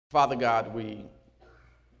Father God, we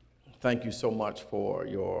thank you so much for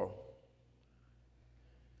your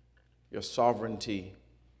sovereignty,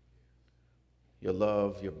 your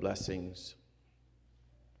love, your blessings,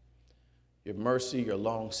 your mercy, your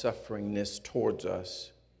long-sufferingness towards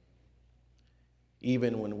us,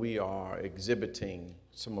 even when we are exhibiting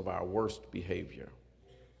some of our worst behavior.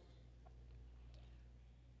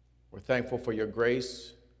 We're thankful for your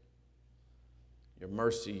grace, your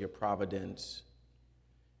mercy, your providence.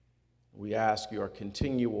 We ask your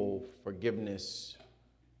continual forgiveness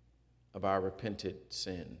of our repented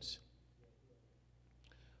sins.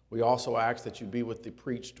 We also ask that you be with the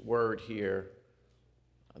preached word here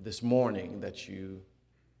this morning, that you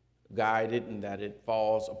guide it and that it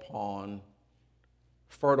falls upon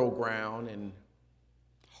fertile ground and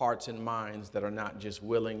hearts and minds that are not just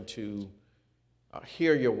willing to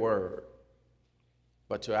hear your word,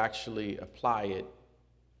 but to actually apply it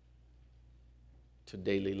to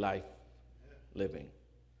daily life living.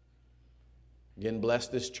 Again, bless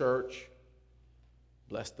this church.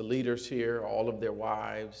 Bless the leaders here, all of their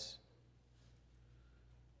wives,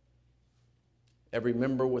 every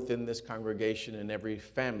member within this congregation and every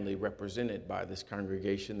family represented by this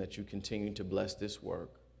congregation, that you continue to bless this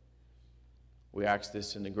work. We ask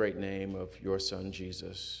this in the great name of your Son,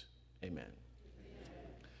 Jesus. Amen.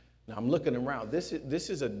 Now, I'm looking around. This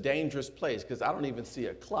is a dangerous place because I don't even see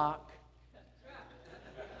a clock.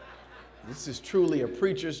 This is truly a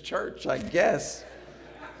preacher's church, I guess.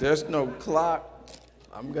 There's no clock.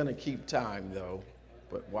 I'm going to keep time, though.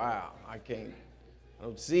 But wow, I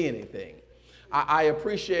don't see anything. I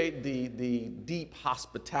appreciate the deep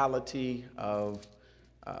hospitality of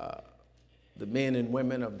the men and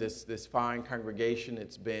women of this fine congregation.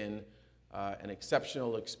 It's been an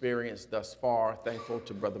exceptional experience thus far. Thankful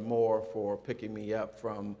to Brother Moore for picking me up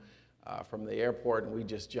from the airport, and we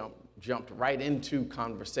just jumped right into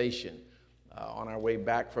conversation on our way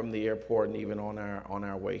back from the airport and even on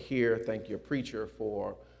our way here. Thank your preacher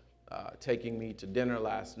for taking me to dinner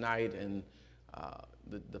last night, and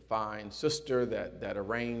the fine sister that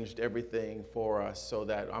arranged everything for us, so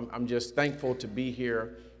that I'm just thankful to be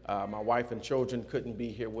here. My wife and children couldn't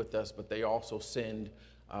be here with us, but they also send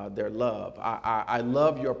their love. I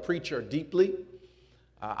love your preacher deeply.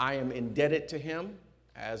 I am indebted to him.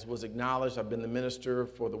 As was acknowledged, I've been the minister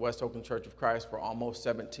for the West Oakland Church of Christ for almost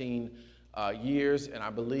 17 years, and I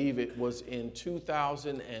believe it was in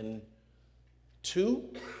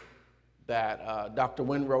 2002 that Dr.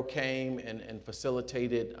 Winrow came and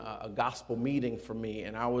facilitated a gospel meeting for me,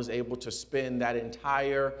 and I was able to spend that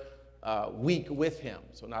entire week with him.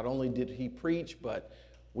 So not only did he preach, but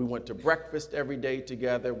we went to breakfast every day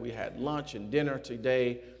together. We had lunch and dinner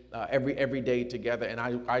today, every day together, and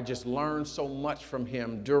I just learned so much from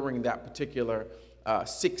him during that particular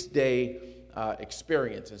 6-day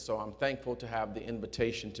experience. And so I'm thankful to have the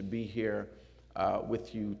invitation to be here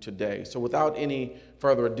with you today. So without any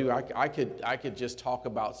further ado, I could just talk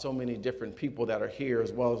about so many different people that are here,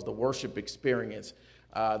 as well as the worship experience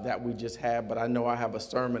that we just had. But I know I have a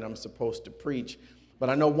sermon I'm supposed to preach. But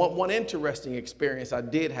I know one interesting experience I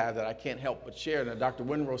did have that I can't help but share. Now, Dr.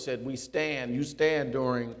 Winrow said, you stand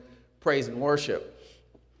during praise and worship.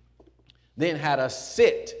 Then had us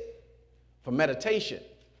sit for meditation.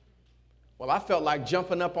 Well, I felt like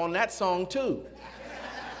jumping up on that song too.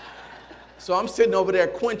 So I'm sitting over there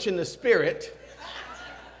quenching the spirit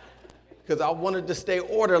because I wanted to stay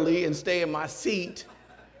orderly and stay in my seat.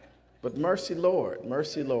 But mercy, Lord,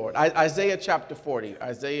 mercy, Lord. Isaiah chapter 40.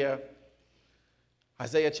 Isaiah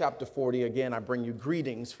chapter 40, again, I bring you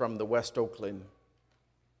greetings from the West Oakland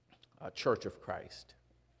Church of Christ.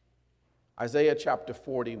 Isaiah chapter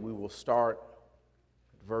 40, we will start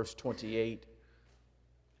at verse 28,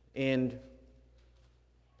 end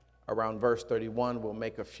around verse 31. We'll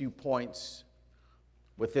make a few points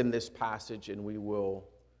within this passage, and we will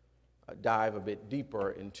dive a bit deeper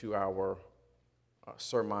into our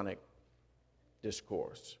sermonic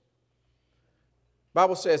discourse. The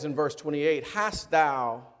Bible says in verse 28, "Hast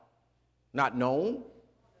thou not known?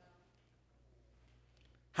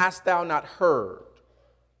 Hast thou not heard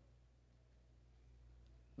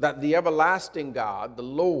that the everlasting God, the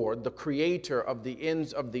Lord, the creator of the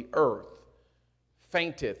ends of the earth,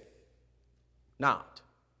 fainteth not,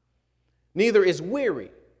 neither is weary?"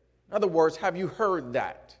 In other words, have you heard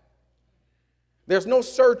that? There's no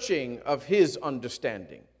searching of his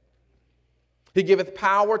understanding. He giveth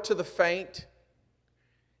power to the faint,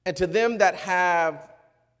 and to them that have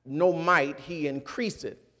no might he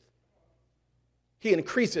increaseth. He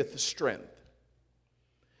increaseth strength.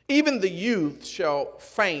 Even the youth shall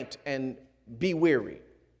faint and be weary,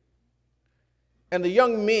 and the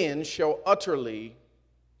young men shall utterly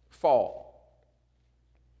fall.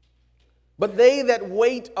 But they that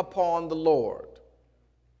wait upon the Lord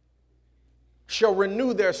shall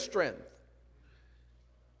renew their strength.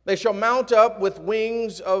 They shall mount up with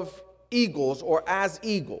wings of eagles, or as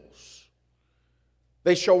eagles.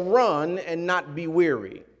 They shall run and not be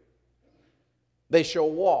weary. They shall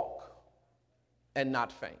walk and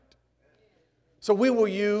not faint. So we will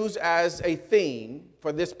use as a theme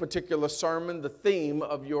for this particular sermon the theme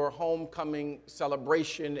of your homecoming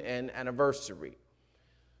celebration and anniversary.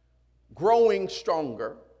 Growing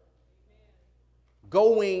stronger,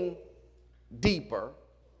 going deeper,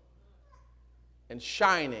 and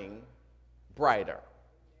shining brighter,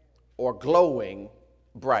 or glowing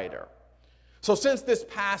brighter. So since this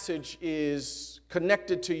passage is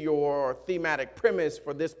connected to your thematic premise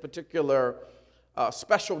for this particular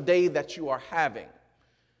special day that you are having,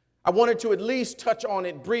 I wanted to at least touch on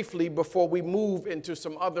it briefly before we move into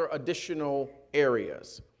some other additional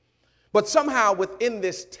areas. But somehow within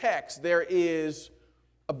this text, there is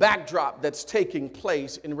a backdrop that's taking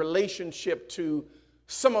place in relationship to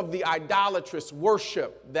some of the idolatrous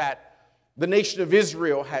worship that the nation of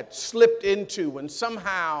Israel had slipped into, and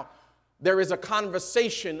somehow there is a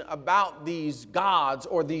conversation about these gods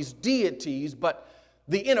or these deities, but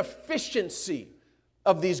the inefficiency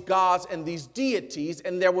of these gods and these deities.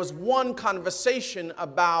 And there was one conversation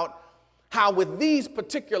about how with these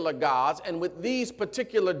particular gods and with these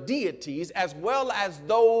particular deities, as well as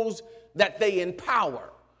those that they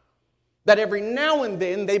empower, that every now and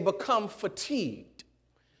then they become fatigued,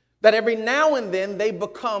 that every now and then they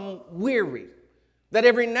become weary, that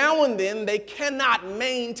every now and then they cannot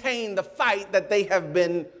maintain the fight that they have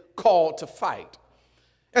been called to fight.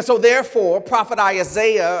 And so therefore, Prophet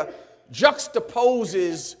Isaiah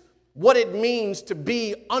juxtaposes what it means to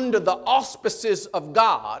be under the auspices of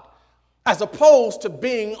God as opposed to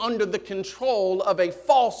being under the control of a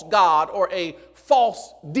false god or a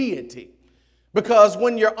false deity. Because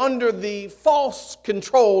when you're under the false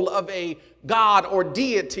control of a god or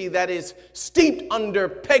deity that is steeped under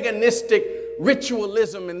paganistic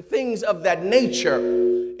ritualism and things of that nature,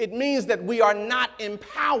 it means that we are not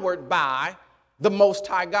empowered by the Most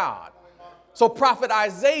High God. So Prophet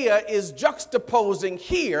Isaiah is juxtaposing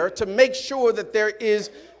here to make sure that there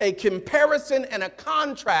is a comparison and a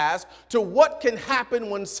contrast to what can happen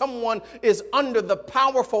when someone is under the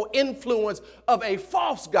powerful influence of a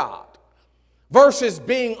false god versus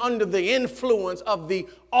being under the influence of the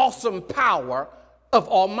awesome power of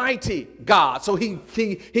Almighty God. So he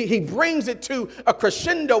brings it to a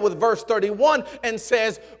crescendo with verse 31 and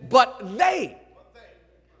says, but they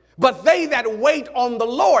that wait on the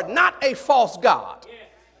Lord, not a false god,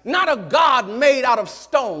 not a god made out of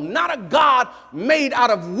stone, not a god made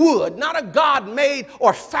out of wood, not a god made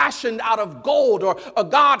or fashioned out of gold, or a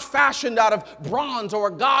god fashioned out of bronze, or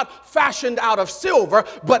a god fashioned out of silver,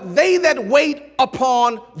 but they that wait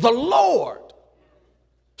upon the Lord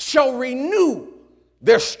shall renew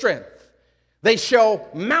their strength. They shall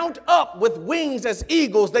mount up with wings as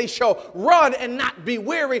eagles. They shall run and not be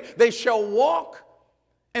weary. They shall walk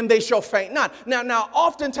and they shall faint not. Now,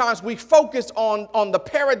 oftentimes we focus on the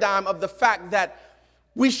paradigm of the fact that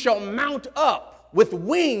we shall mount up with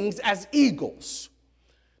wings as eagles.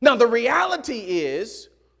 Now, the reality is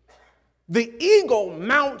the eagle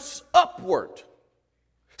mounts upward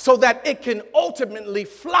so that it can ultimately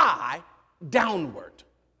fly downward.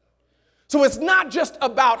 So it's not just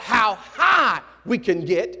about how high we can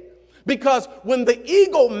get, because when the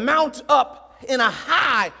eagle mounts up in a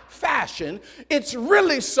high fashion, it's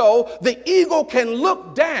really so the eagle can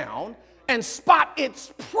look down and spot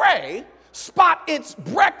its prey, spot its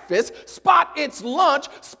breakfast, spot its lunch,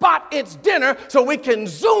 spot its dinner, so we can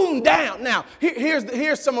zoom down. Now,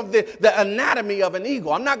 here's some of the anatomy of an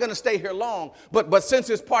eagle. I'm not going to stay here long, but since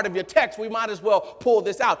it's part of your text, we might as well pull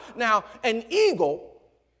this out. Now, an eagle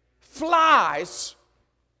flies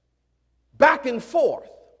back and forth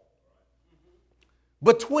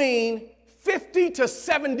between 50 to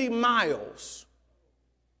 70 miles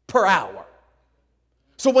per hour.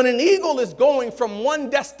 So when an eagle is going from one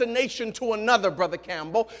destination to another, Brother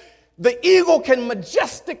Campbell, the eagle can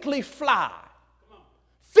majestically fly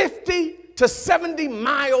 50 to 70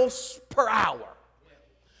 miles per hour.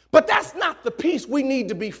 But that's not the piece we need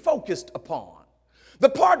to be focused upon. The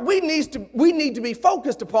part we need to be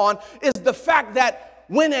focused upon is the fact that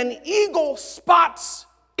when an eagle spots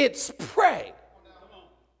its prey,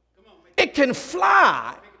 it can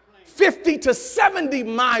fly 50 to 70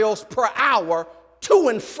 miles per hour to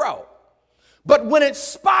and fro. But when it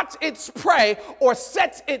spots its prey or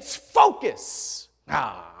sets its focus,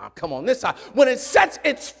 come on this side, when it sets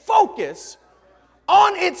its focus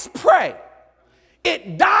on its prey,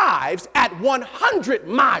 it dives at 100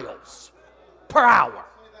 miles per hour.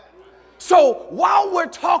 So while we're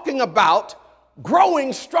talking about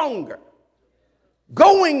growing stronger,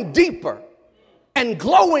 going deeper, and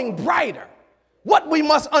glowing brighter, what we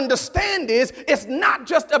must understand is it's not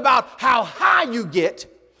just about how high you get,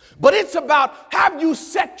 but it's about, have you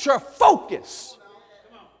set your focus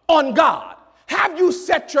on God? Have you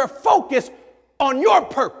set your focus on your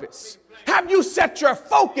purpose? Have you set your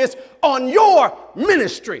focus on your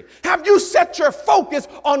ministry? Have you set your focus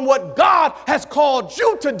on what God has called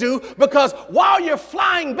you to do? Because while you're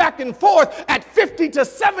flying back and forth at 50 to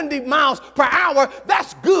 70 miles per hour,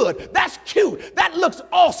 that's good. That's cute. That looks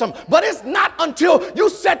awesome. But it's not until you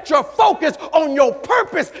set your focus on your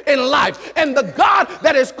purpose in life and the God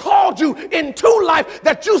that has called you into life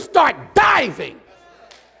that you start diving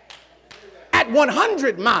at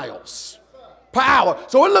 100 miles per hour.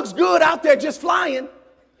 So it looks good out there just flying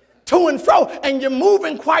to and fro, and you're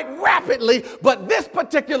moving quite rapidly. But this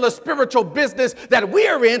particular spiritual business that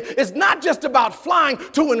we're in is not just about flying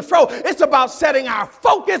to and fro. It's about setting our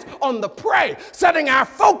focus on the prey, setting our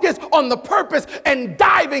focus on the purpose, and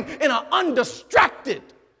diving in an undistracted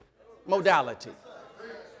modality.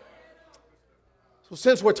 So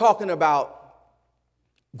since we're talking about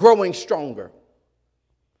growing stronger,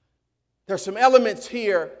 there's some elements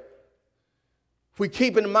here. If we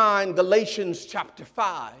keep in mind Galatians chapter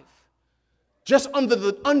 5, just under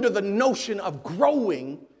the notion of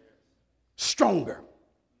growing stronger.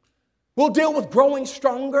 We'll deal with growing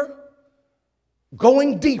stronger,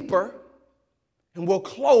 going deeper, and we'll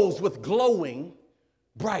close with glowing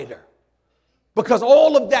brighter. Because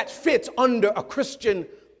all of that fits under a Christian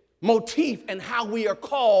motif and how we are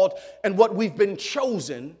called and what we've been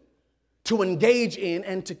chosen to engage in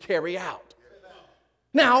and to carry out.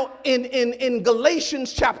 Now, in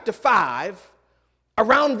Galatians chapter 5,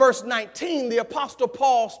 around verse 19, the Apostle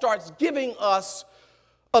Paul starts giving us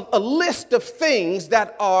a list of things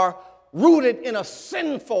that are rooted in a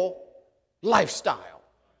sinful lifestyle.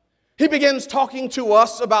 He begins talking to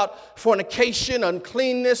us about fornication,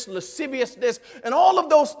 uncleanness, lasciviousness, and all of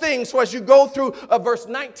those things. So as you go through verse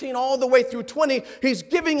 19 all the way through 20, he's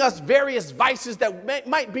giving us various vices that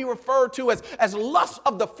might be referred to as lusts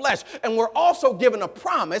of the flesh. And we're also given a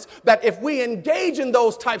promise that if we engage in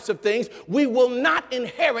those types of things, we will not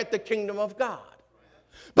inherit the kingdom of God.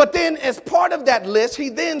 But then as part of that list, he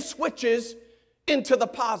then switches into the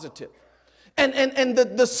positive. And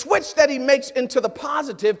the switch that he makes into the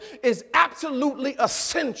positive is absolutely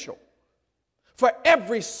essential for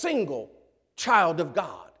every single child of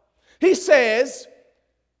God. He says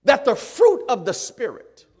that the fruit of the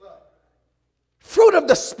Spirit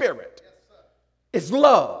is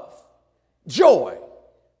love, joy,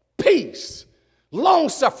 peace,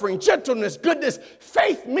 long-suffering, gentleness, goodness,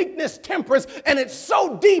 faith, meekness, temperance. And it's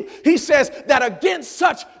so deep, he says, that against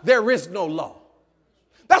such there is no law.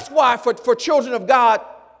 That's why for children of God,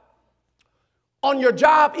 on your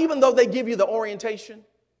job, even though they give you the orientation,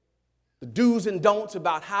 the do's and don'ts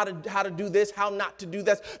about how to do this, how not to do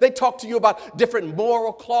this, they talk to you about different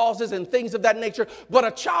moral clauses and things of that nature. But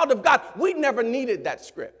a child of God, we never needed that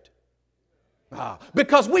script.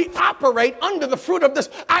 Because we operate under the fruit of this.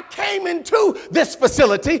 I came into this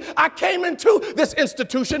facility, I came into this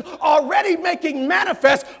institution already making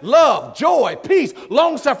manifest love, joy, peace,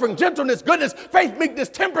 long-suffering, gentleness, goodness, faith, meekness,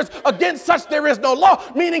 temperance. Against such there is no law.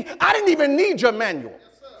 Meaning I didn't even need your manual.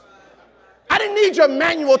 I didn't need your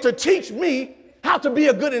manual to teach me how to be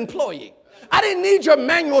a good employee. I didn't need your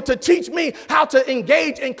manual to teach me how to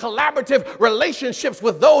engage in collaborative relationships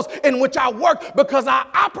with those in which I work, because I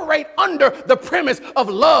operate under the premise of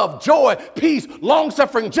love, joy, peace,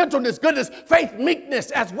 long-suffering, gentleness, goodness, faith,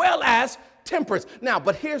 meekness, as well as temperance. Now,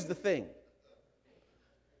 but here's the thing.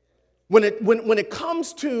 When it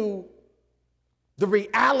comes to the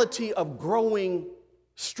reality of growing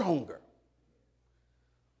stronger,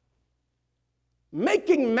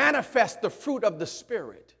 making manifest the fruit of the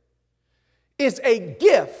Spirit is a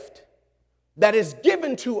gift that is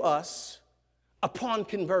given to us upon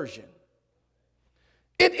conversion.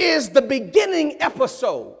 It is the beginning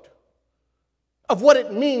episode of what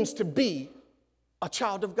it means to be a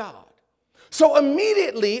child of God. So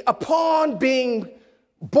immediately upon being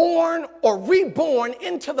born or reborn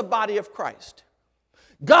into the body of Christ,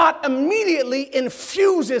 God immediately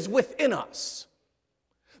infuses within us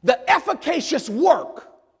the efficacious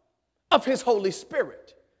work of His Holy Spirit,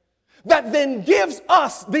 that then gives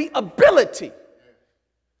us the ability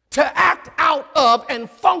to act out of and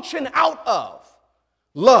function out of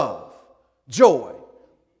love, joy,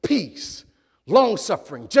 peace,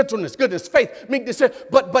 long-suffering, gentleness, goodness, faith, meekness.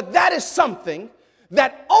 But that is something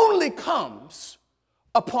that only comes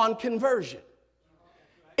upon conversion.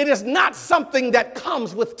 It is not something that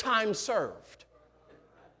comes with time served.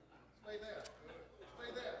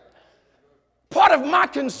 Part of my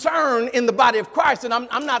concern in the body of Christ, and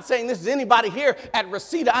I'm not saying this is anybody here at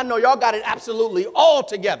Reseda. I know y'all got it absolutely all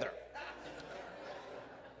together.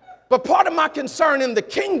 But part of my concern in the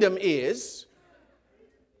kingdom is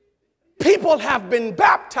people have been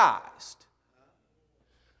baptized,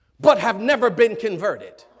 but have never been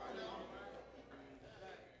converted.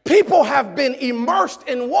 People have been immersed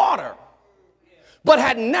in water, but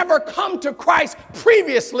had never come to Christ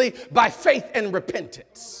previously by faith and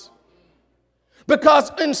repentance.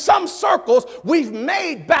 Because in some circles, we've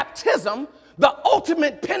made baptism the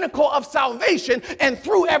ultimate pinnacle of salvation and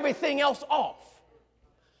threw everything else off.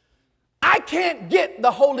 I can't get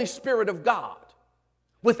the Holy Spirit of God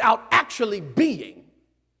without actually being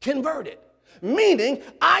converted. Meaning,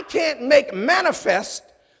 I can't make manifest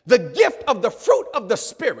the gift of the fruit of the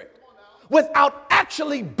Spirit without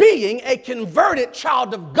actually being a converted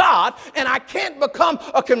child of God. And I can't become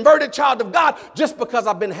a converted child of God just because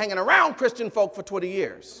I've been hanging around Christian folk for 20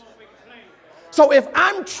 years. So if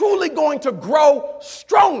I'm truly going to grow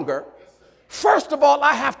stronger, first of all,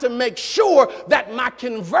 I have to make sure that my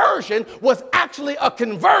conversion was actually a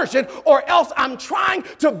conversion, or else I'm trying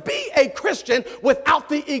to be a Christian without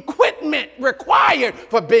the equipment required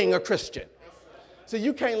for being a Christian. So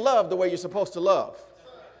you can't love the way you're supposed to love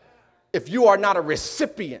if you are not a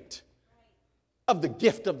recipient of the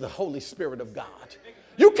gift of the Holy Spirit of God.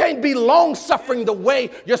 You can't be long-suffering the way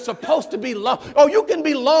you're supposed to be long. Oh, you can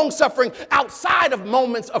be long-suffering outside of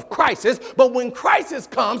moments of crisis, but when crisis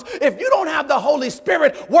comes, if you don't have the Holy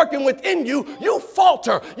Spirit working within you, you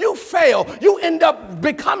falter, you fail, you end up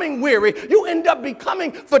becoming weary, you end up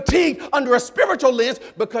becoming fatigued under a spiritual lens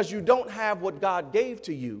because you don't have what God gave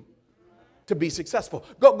to you to be successful.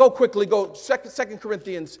 Go quickly, go 2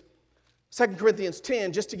 Corinthians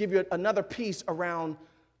 10, just to give you another piece around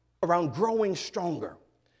growing stronger.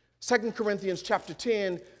 2 Corinthians chapter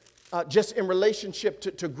 10, just in relationship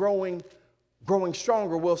to growing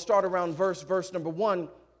stronger. We'll start around verse number 1.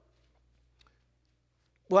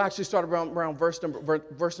 We'll actually start around verse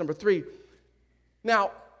number 3.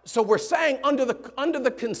 Now, so we're saying under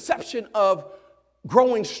the conception of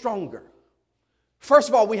growing stronger, first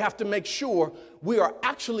of all, we have to make sure we are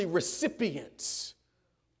actually recipients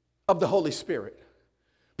of the Holy Spirit,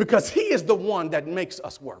 because He is the one that makes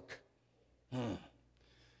us work.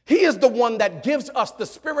 He is the one that gives us the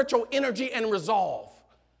spiritual energy and resolve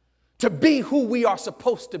to be who we are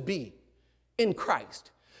supposed to be in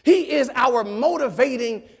Christ. He is our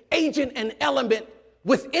motivating agent and element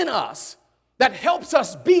within us that helps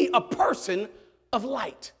us be a person of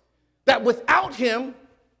light. That without Him,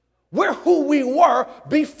 we're who we were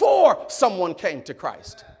before someone came to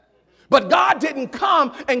Christ. But God didn't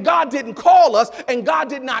come and God didn't call us and God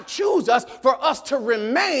did not choose us for us to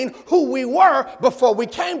remain who we were before we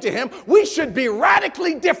came to Him. We should be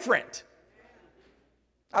radically different.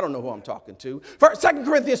 I don't know who I'm talking to. 2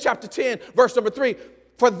 Corinthians chapter 10, verse number 3.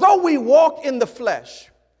 For though we walk in the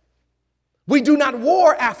flesh, we do not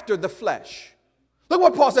war after the flesh. Look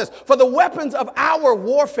what Paul says. For the weapons of our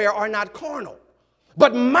warfare are not carnal,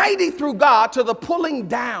 but mighty through God to the pulling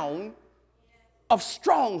down of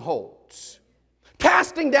strongholds,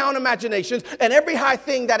 casting down imaginations and every high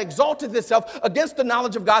thing that exalteth itself against the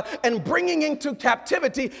knowledge of God, and bringing into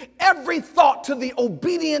captivity every thought to the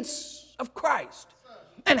obedience of Christ,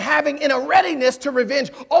 and having in a readiness to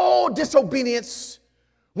revenge all disobedience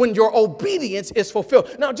when your obedience is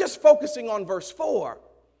fulfilled. Now, just focusing on verse 4.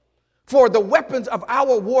 For the weapons of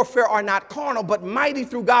our warfare are not carnal, but mighty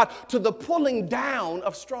through God to the pulling down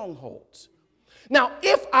of strongholds. Now,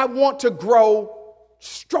 if I want to grow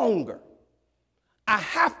stronger, I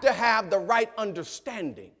have to have the right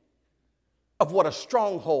understanding of what a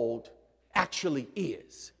stronghold actually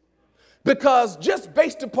is. Because just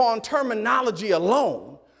based upon terminology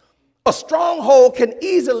alone, a stronghold can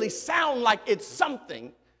easily sound like it's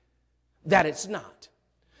something that it's not.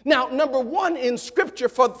 Now, number one, in Scripture,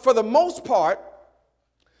 for the most part,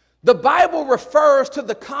 the Bible refers to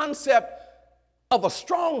the concept of a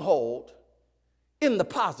stronghold in the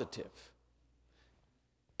positive.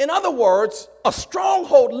 In other words, a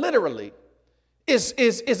stronghold literally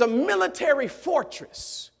is a military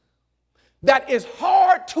fortress that is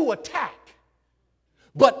hard to attack,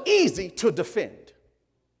 but easy to defend.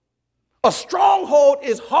 A stronghold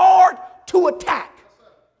is hard to attack,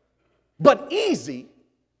 but easy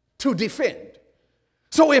to defend.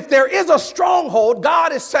 So if there is a stronghold,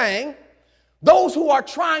 God is saying those who are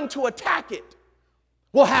trying to attack it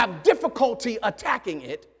will have difficulty attacking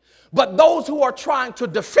it, but those who are trying to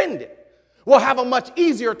defend it will have a much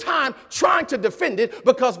easier time trying to defend it,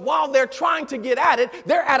 because while they're trying to get at it,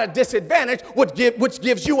 they're at a disadvantage, which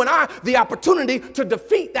gives you and I the opportunity to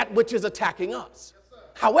defeat that which is attacking us.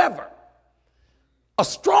 However, a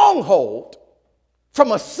stronghold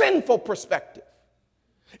from a sinful perspective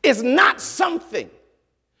is not something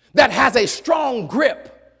that has a strong grip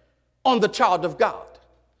on the child of God.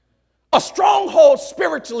 A stronghold,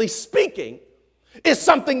 spiritually speaking, is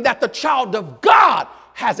something that the child of God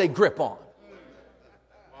has a grip on.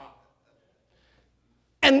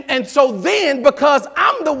 And so then, because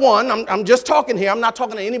I'm the one, I'm just talking here, I'm not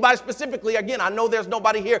talking to anybody specifically. Again, I know there's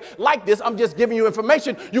nobody here like this. I'm just giving you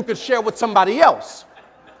information you could share with somebody else.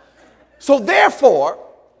 So therefore,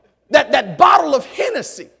 that bottle of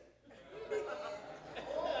Hennessy,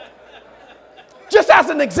 just as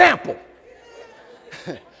an example,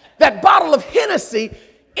 that bottle of Hennessy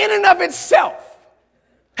in and of itself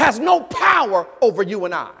has no power over you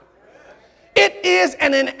and I. It is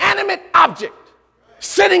an inanimate object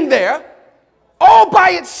sitting there all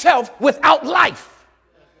by itself without life.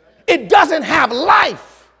 It doesn't have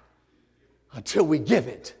life until we give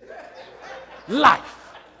it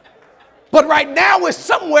life. But right now it's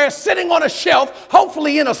somewhere sitting on a shelf,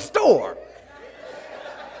 hopefully in a store.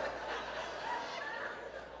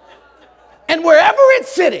 And wherever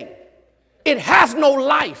it's sitting, it has no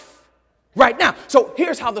life right now. So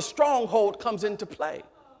here's how the stronghold comes into play.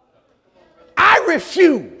 I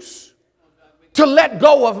refuse to let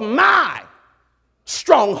go of my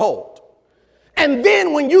stronghold. And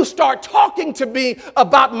then when you start talking to me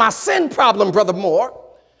about my sin problem, Brother Moore,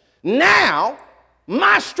 now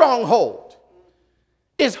my stronghold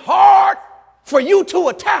is hard for you to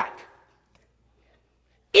attack,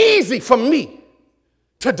 easy for me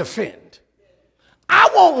to defend. I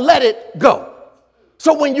won't let it go.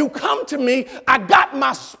 So when you come to me, I got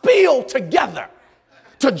my spiel together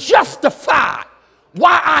to justify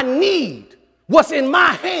why I need what's in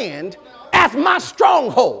my hand as my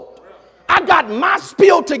stronghold. I got my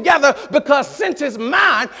spiel together because since it's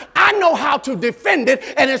mine, I know how to defend it,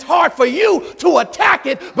 and it's hard for you to attack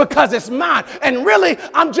it because it's mine. And really,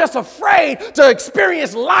 I'm just afraid to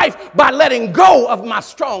experience life by letting go of my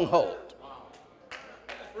stronghold.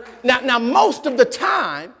 Now most of the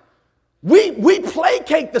time, we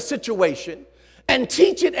placate the situation and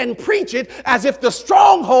teach it and preach it as if the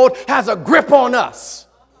stronghold has a grip on us.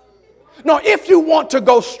 Now, if you want to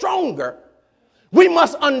go stronger, we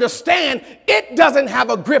must understand it doesn't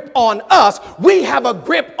have a grip on us. We have a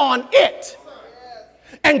grip on it.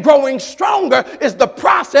 And growing stronger is the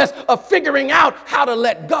process of figuring out how to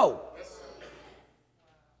let go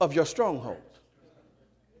of your stronghold.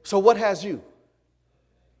 So what has you?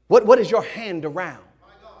 What is your hand around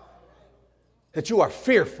that you are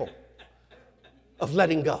fearful of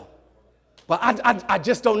letting go? But I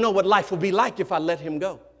just don't know what life would be like if I let him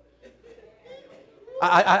go.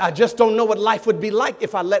 I just don't know what life would be like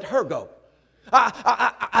if I let her go.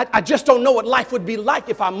 I just don't know what life would be like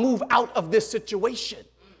if I move out of this situation,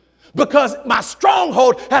 because my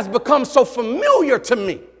stronghold has become so familiar to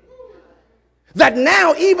me that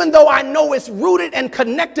now, even though I know it's rooted and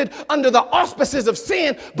connected under the auspices of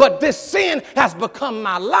sin, but this sin has become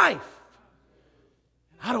my life.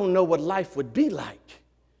 I don't know what life would be like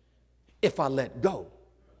if I let go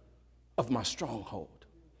of my stronghold.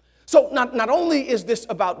 So not only is this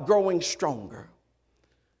about growing stronger,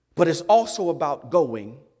 but it's also about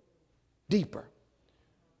going deeper.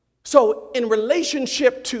 So in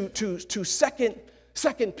relationship to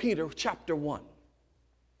 2 Peter chapter 1,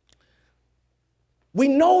 we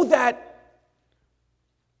know that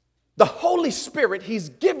the Holy Spirit, he's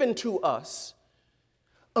given to us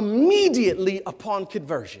immediately upon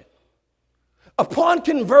conversion. Upon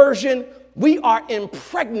conversion, we are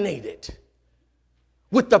impregnated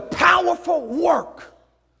with the powerful work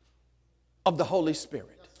of the Holy Spirit.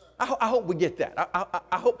 I hope we get that.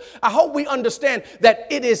 I hope we understand that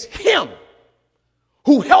it is him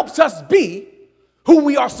who helps us be who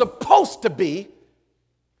we are supposed to be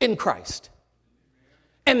in Christ.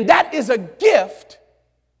 And that is a gift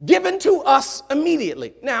given to us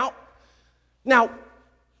immediately. Now,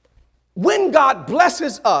 when God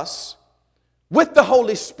blesses us with the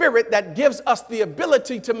Holy Spirit, that gives us the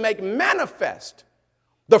ability to make manifest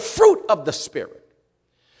the fruit of the Spirit.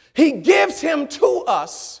 He gives him to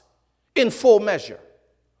us in full measure.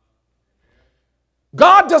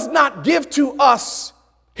 God does not give to us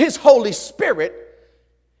his Holy Spirit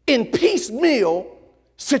in piecemeal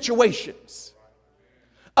situations.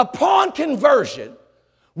 Upon conversion,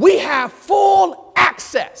 we have full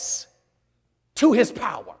access to his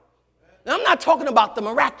power. Now, I'm not talking about the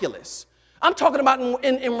miraculous. I'm talking about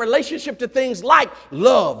in relationship to things like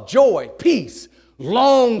love, joy, peace,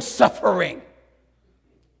 long suffering,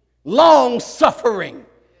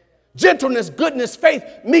 gentleness, goodness, faith,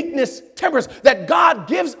 meekness, temperance, that God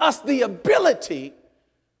gives us the ability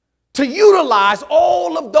to utilize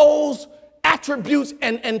all of those attributes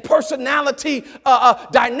and personality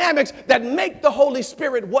dynamics that make the Holy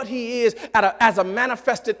Spirit what he is as a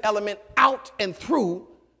manifested element out and through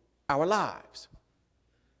our lives.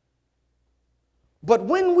 But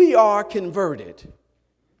when we are converted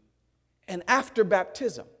and after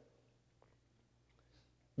baptism,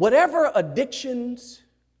 whatever addictions,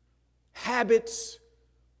 habits,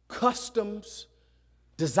 customs,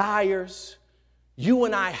 desires you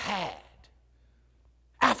and I had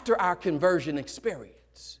after our conversion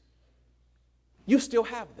experience, you still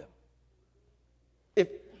have them,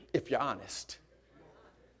 if you're honest.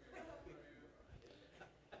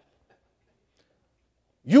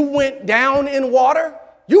 You went down in water,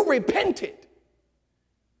 you repented.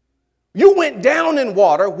 You went down in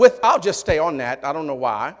water with, I'll just stay on that, I don't know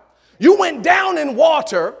why. You went down in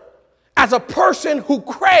water as a person who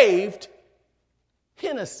craved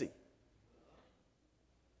Hennessy.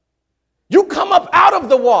 You come up out of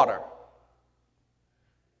the water,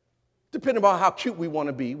 depending on how cute we want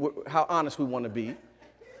to be, how honest we want to be.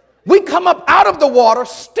 We come up out of the water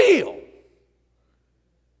still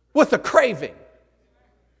with a craving.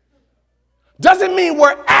 Doesn't mean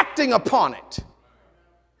we're acting upon it,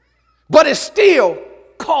 but it still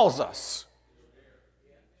calls us.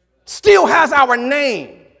 Still has our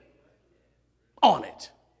name on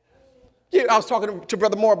it. Yeah, I was talking to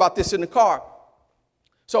Brother Moore about this in the car.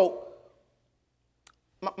 So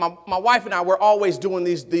my wife and I were always doing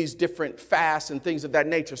these different fasts and things of that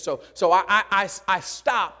nature. So I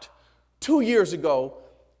stopped 2 years ago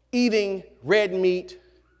eating red meat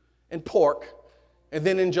and pork. And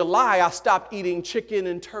then in July, I stopped eating chicken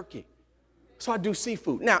and turkey. So I do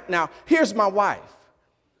seafood. Now, here's my wife.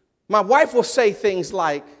 My wife will say things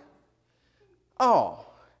like, oh,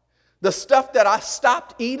 the stuff that I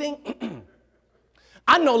stopped eating,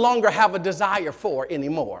 I no longer have a desire for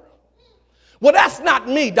anymore. Well, that's not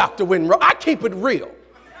me, Dr. Winrow. I keep it real.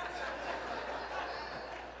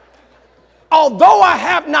 Although I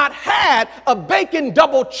have not had a bacon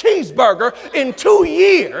double cheeseburger in 2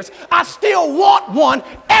 years, I still want one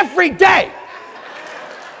every day.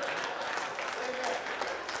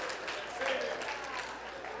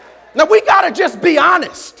 Now, we got to just be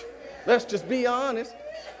honest. Let's just be honest.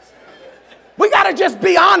 We got to just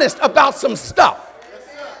be honest about some stuff.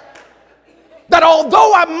 That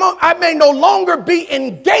although I may no longer be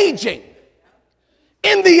engaging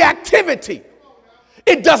in the activity,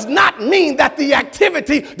 it does not mean that the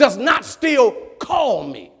activity does not still call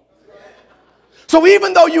me. So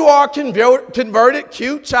even though you are converted,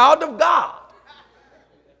 cute child of God,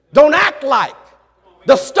 don't act like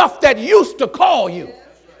the stuff that used to call you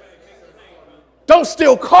don't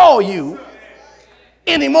still call you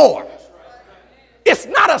anymore. It's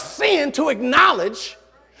not a sin to acknowledge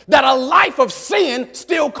that a life of sin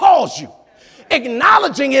still calls you.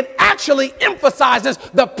 Acknowledging it actually emphasizes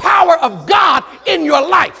the power of God in your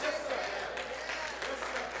life.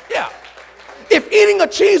 Yeah. If eating a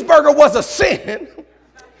cheeseburger was a sin,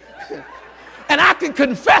 and I can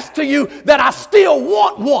confess to you that I still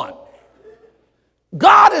want one,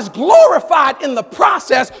 God is glorified in the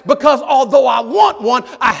process because although I want one,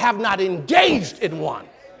 I have not engaged in one.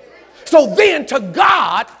 So then to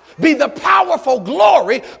God be the powerful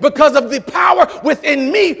glory because of the power within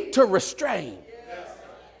me to restrain.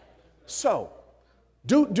 So,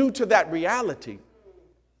 due to that reality,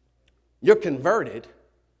 you're converted,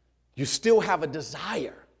 you still have a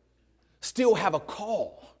desire, still have a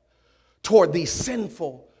call toward these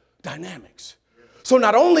sinful dynamics. So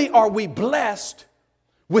not only are we blessed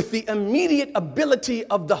with the immediate ability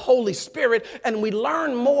of the Holy Spirit, and we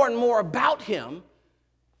learn more and more about him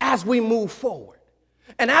as we move forward.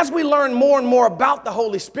 And as we learn more and more about the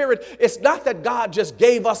Holy Spirit, it's not that God just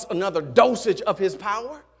gave us another dosage of his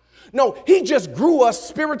power. No, he just grew us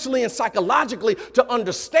spiritually and psychologically to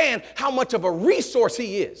understand how much of a resource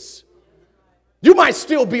he is. You might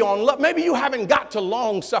still be on love. Maybe you haven't got to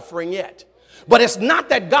long suffering yet. But it's not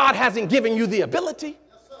that God hasn't given you the ability.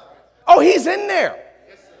 Oh, he's in there.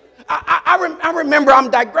 I remember, I'm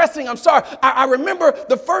digressing, I'm sorry. I remember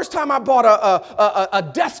the first time I bought a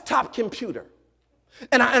desktop computer.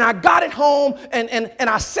 And I got it home and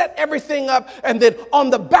I set everything up. And then on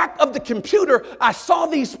the back of the computer, I saw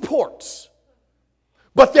these ports.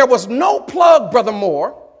 But there was no plug, Brother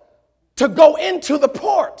Moore, to go into the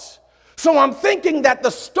ports. So I'm thinking that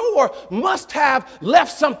the store must have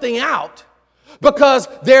left something out because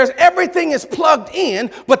everything is plugged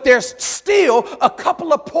in, but there's still a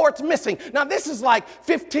couple of ports missing. Now, this is like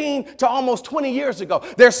 15 to almost 20 years ago.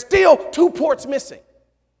 There's still 2 ports missing.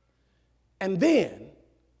 And then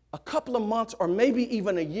a couple of months or maybe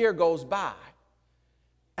even a year goes by,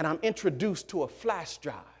 and I'm introduced to a flash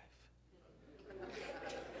drive.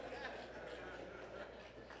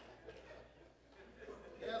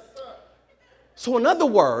 So in other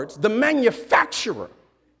words, the manufacturer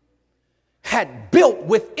had built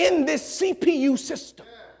within this CPU system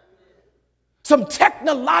some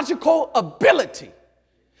technological ability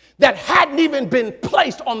that hadn't even been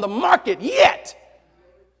placed on the market yet,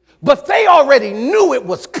 but they already knew it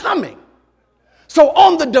was coming. So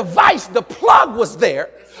on the device, the plug was there,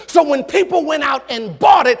 so when people went out and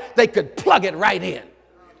bought it, they could plug it right in.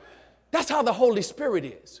 That's how the Holy Spirit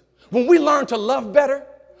is. When we learn to love better,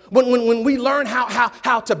 when we learn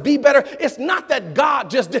how to be better, it's not that God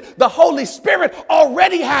just did. The Holy Spirit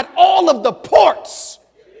already had all of the ports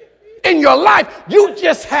in your life. I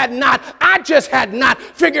just had not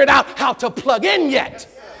figured out how to plug in yet.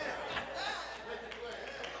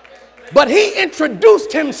 But he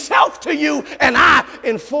introduced himself to you and I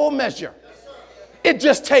in full measure. It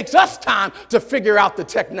just takes us time to figure out the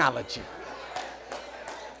technology.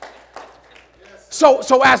 So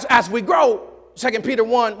as we grow, 2 Peter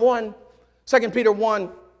 1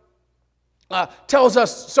 tells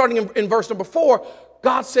us, starting in verse number 4,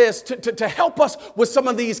 God says to help us with some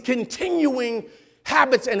of these continuing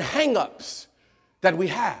habits and hang-ups that we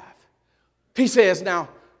have. He says, now,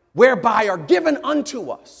 whereby are given unto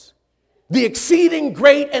us the exceeding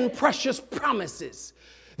great and precious promises,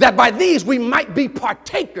 that by these we might be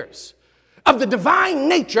partakers of the divine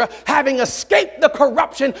nature, having escaped the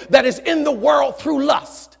corruption that is in the world through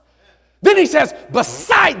lust. Then he says,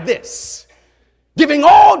 beside this, giving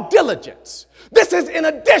all diligence. This is in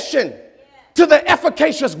addition to the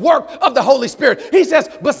efficacious work of the Holy Spirit. He says,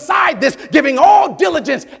 beside this, giving all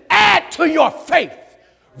diligence, add to your faith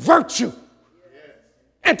virtue,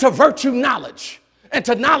 and to virtue knowledge, and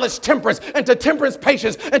to knowledge temperance, and to temperance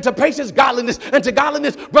patience, and to patience godliness, and to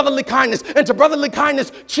godliness brotherly kindness, and to brotherly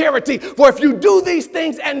kindness charity. For if you do these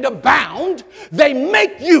things and abound, they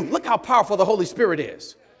make you, look how powerful the Holy Spirit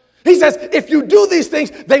is. He says, if you do these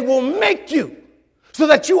things, they will make you so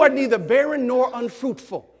that you are neither barren nor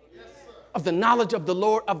unfruitful of the knowledge of the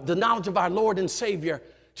Lord, of the knowledge of our Lord and Savior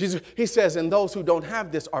Jesus. He says, and those who don't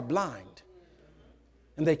have this are blind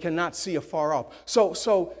and they cannot see afar off.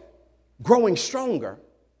 So growing stronger,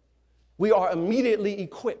 we are immediately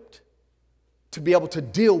equipped to be able to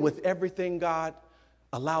deal with everything God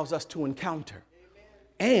allows us to encounter.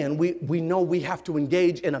 And we know we have to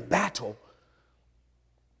engage in a battle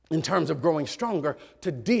in terms of growing stronger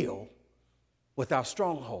to deal with our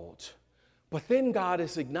strongholds. But then God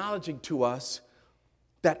is acknowledging to us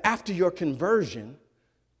that after your conversion,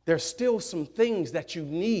 there's still some things that you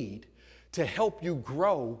need to help you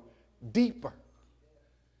grow deeper.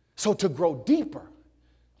 So to grow deeper,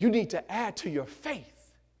 you need to add to your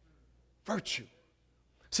faith virtue.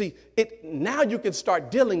 See, now you can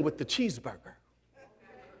start dealing with the cheeseburger,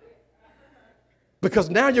 because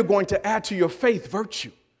now you're going to add to your faith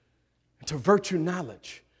virtue, and to virtue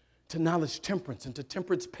knowledge, to knowledge temperance, and to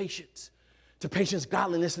temperance patience, to patience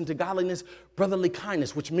godliness, and to godliness brotherly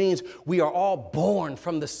kindness, which means we are all born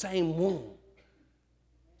from the same womb.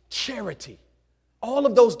 Charity, all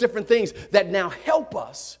of those different things that now help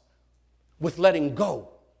us with letting go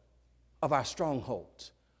of our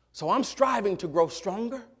strongholds. So I'm striving to grow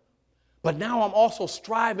stronger, but now I'm also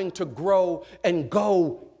striving to grow and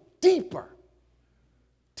go deeper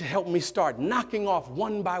to help me start knocking off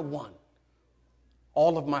one by one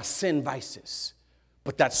all of my sin vices.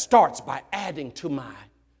 But that starts by adding to my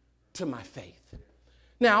faith.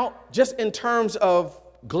 Now, just in terms of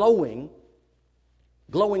glowing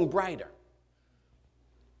brighter,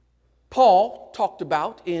 Paul talked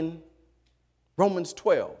about in Romans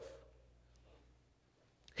 12.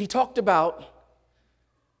 He talked about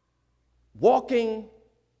walking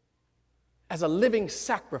as a living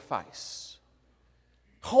sacrifice,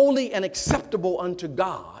 holy and acceptable unto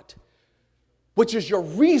God, which is your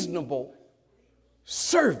reasonable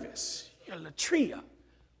service, your latria.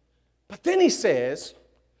 But then he says,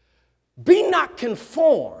 be not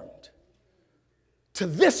conformed to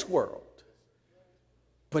this world,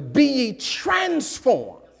 but be ye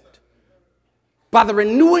transformed by the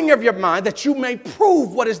renewing of your mind, that you may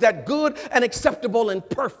prove what is that good and acceptable and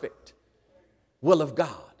perfect will of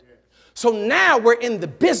God. So now we're in the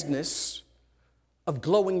business of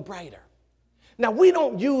glowing brighter. Now, we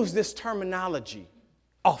don't use this terminology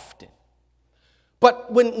often,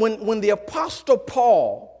 but when the Apostle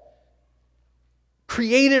Paul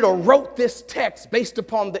created or wrote this text based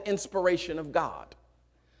upon the inspiration of God.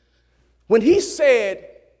 When he said,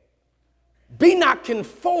 be not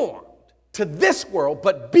conformed to this world,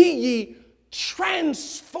 but be ye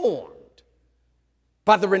transformed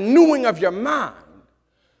by the renewing of your mind.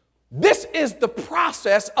 This is the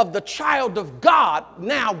process of the child of God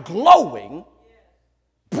now glowing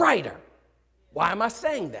brighter. Why am I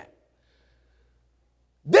saying that?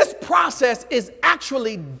 This process is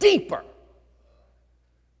actually deeper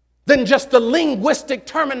than just the linguistic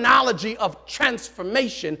terminology of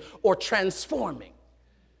transformation or transforming.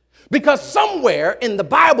 Because somewhere in the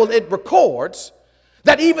Bible it records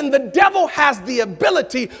that even the devil has the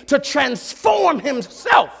ability to transform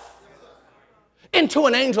himself into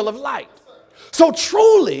an angel of light. So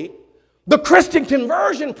truly, the Christian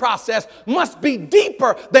conversion process must be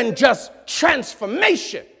deeper than just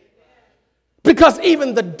transformation. Because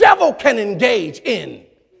even the devil can engage in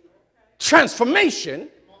transformation.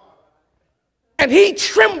 And he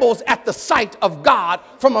trembles at the sight of God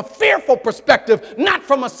from a fearful perspective, not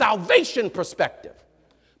from a salvation perspective.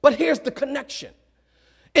 But here's the connection.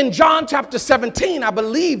 In John chapter 17, I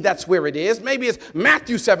believe that's where it is. Maybe it's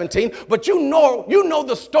Matthew 17, but you know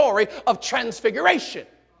the story of transfiguration.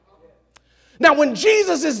 Now, when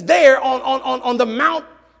Jesus is there on the Mount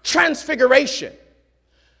Transfiguration,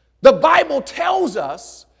 the Bible tells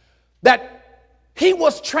us that he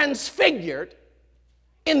was transfigured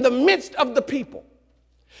in the midst of the people.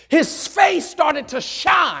 His face started to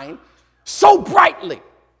shine so brightly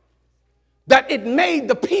that it made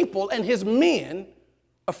the people and his men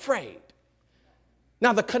afraid.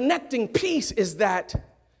 Now, the connecting piece is that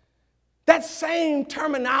same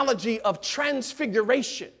terminology of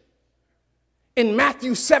transfiguration in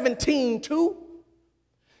Matthew 17:2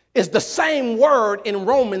 is the same word in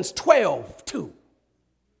Romans 12:2.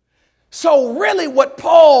 So really what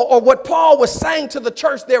Paul was saying to the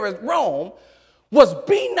church there at Rome was,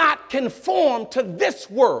 be not conformed to this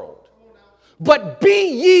world, but be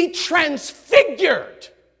ye transfigured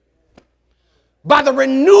by the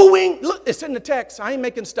renewing. Look, it's in the text. I ain't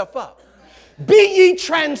making stuff up. Be ye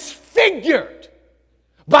transfigured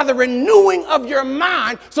by the renewing of your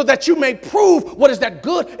mind, so that you may prove what is that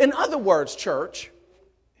good. In other words, church,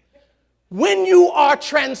 when you are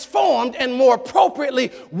transformed, and more appropriately,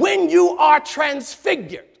 when you are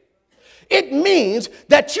transfigured, it means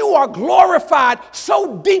that you are glorified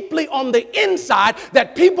so deeply on the inside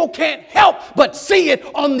that people can't help but see it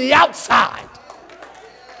on the outside.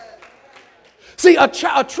 See, a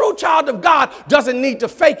true child of God doesn't need to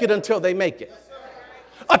fake it until they make it.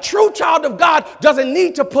 A true child of God doesn't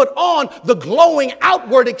need to put on the glowing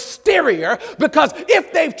outward exterior, because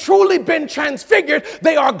if they've truly been transfigured,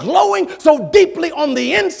 they are glowing so deeply on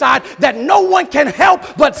the inside that no one can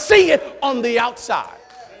help but see it on the outside.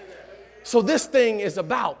 So this thing is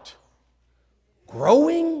about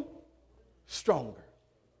growing stronger,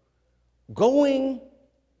 going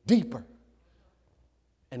deeper,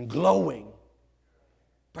 and glowing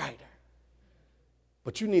brighter.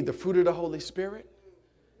 But you need the fruit of the Holy Spirit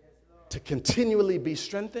to continually be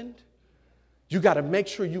strengthened. You got to make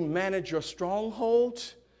sure you manage your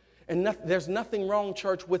strongholds. And there's nothing wrong,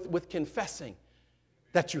 church, with confessing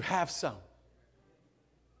that you have some.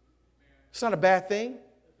 It's not a bad thing.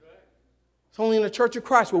 It's only in the Church of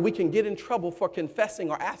Christ where we can get in trouble for confessing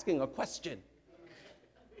or asking a question.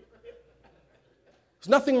 There's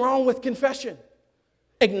nothing wrong with confession.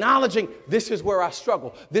 Acknowledging, this is where I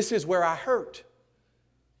struggle. This is where I hurt.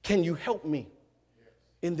 Can you help me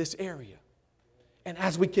in this area? And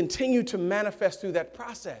as we continue to manifest through that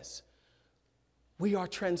process, we are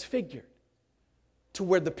transfigured to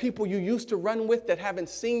where the people you used to run with that haven't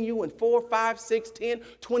seen you in 4, 5, 6, 10,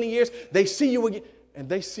 20 years, they see you again and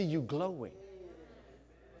they see you glowing.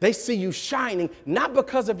 They see you shining, not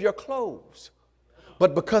because of your clothes,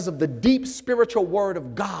 but because of the deep spiritual word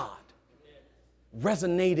of God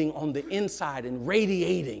resonating on the inside and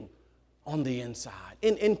radiating on the inside.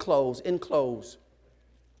 In close.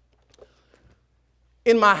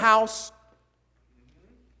 In my house,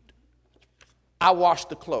 I wash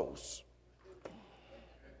the clothes.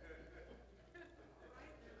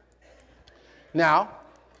 Now,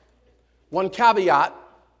 one caveat,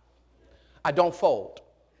 I don't fold.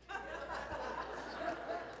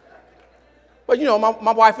 But you know,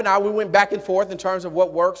 my wife and I, we went back and forth in terms of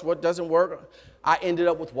what works, what doesn't work. I ended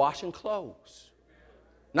up with washing clothes.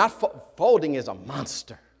 Not folding is a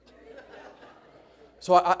monster.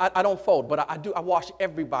 So I don't fold, but I wash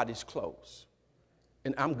everybody's clothes.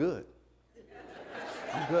 And I'm good.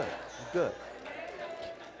 I'm good.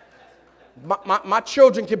 My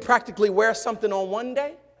children can practically wear something on one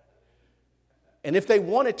day, and if they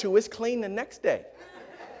wanted to, it's clean the next day.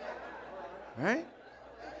 Right?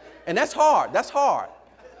 And that's hard. That's hard.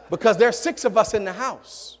 Because there's 6 of us in the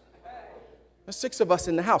house. There's 6 of us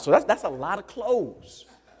in the house. So that's a lot of clothes.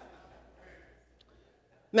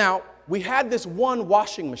 Now, we had this one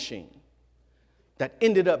washing machine that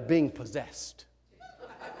ended up being possessed.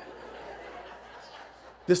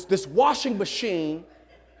 This washing machine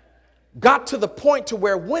got to the point to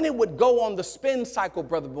where when it would go on the spin cycle,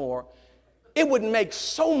 Brother Moore, it would make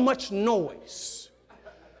so much noise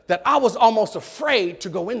that I was almost afraid to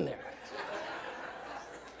go in there.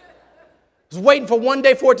 I was waiting for one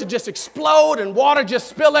day for it to just explode and water just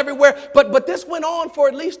spill everywhere. But this went on for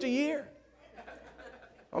at least a year.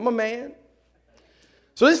 I'm a man.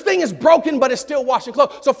 So this thing is broken, but it's still washing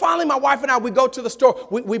clothes. So finally, my wife and I, we go to the store.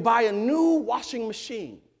 We buy a new washing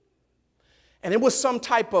machine. And it was some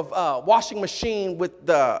type of washing machine with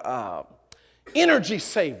the energy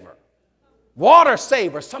saver, water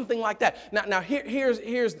saver, something like that. Now here's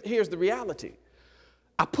the reality.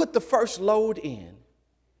 I put the first load in,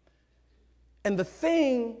 and the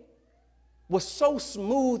thing was so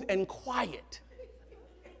smooth and quiet,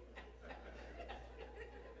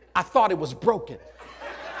 I thought it was broken.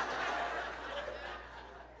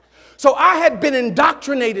 So I had been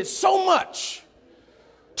indoctrinated so much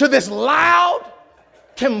to this loud,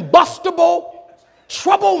 combustible,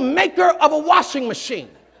 troublemaker of a washing machine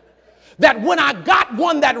that when I got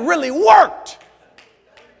one that really worked,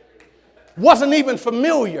 wasn't even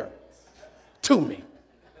familiar to me.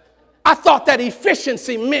 I thought that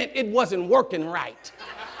efficiency meant it wasn't working right.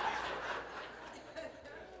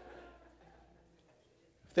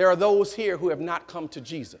 There are those here who have not come to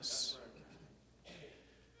Jesus.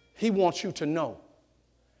 He wants you to know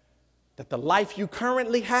that the life you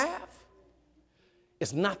currently have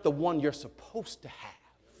is not the one you're supposed to have.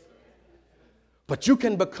 But you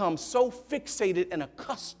can become so fixated and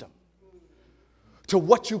accustomed to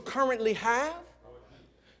what you currently have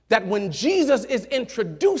that when Jesus is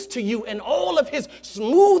introduced to you in all of his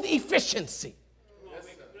smooth efficiency,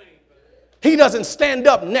 he doesn't stand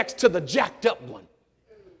up next to the jacked up one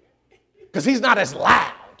because he's not as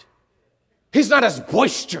loud. He's not as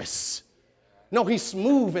boisterous. No, he's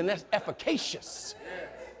smooth and that's efficacious.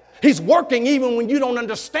 He's working even when you don't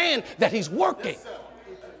understand that he's working.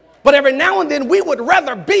 But every now and then we would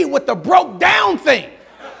rather be with the broke down thing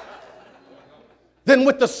than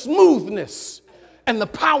with the smoothness and the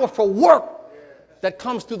powerful work that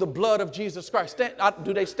comes through the blood of Jesus Christ.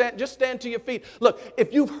 Do they stand? Just stand to your feet. Look,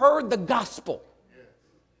 if you've heard the gospel,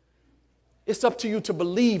 it's up to you to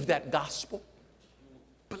believe that gospel.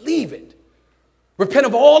 Believe it. Repent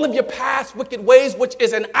of all of your past wicked ways, which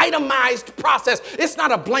is an itemized process. It's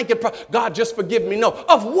not a blanket God, just forgive me. No.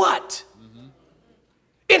 Of what?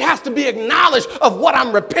 It has to be acknowledged of what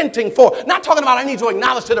I'm repenting for. Not talking about I need to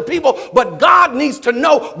acknowledge to the people, but God needs to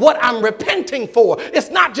know what I'm repenting for.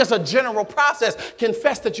 It's not just a general process.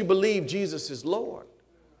 Confess that you believe Jesus is Lord.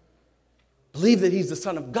 Believe that he's the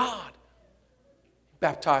Son of God.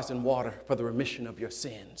 Baptized in water for the remission of your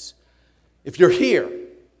sins. If you're here,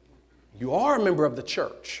 you are a member of the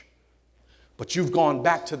church, but you've gone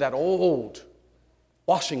back to that old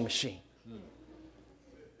washing machine.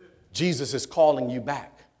 Jesus is calling you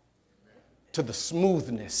back to the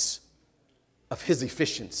smoothness of his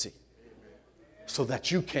efficiency so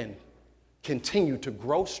that you can continue to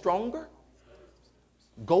grow stronger,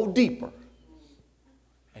 go deeper,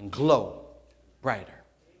 and glow brighter.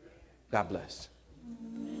 God bless.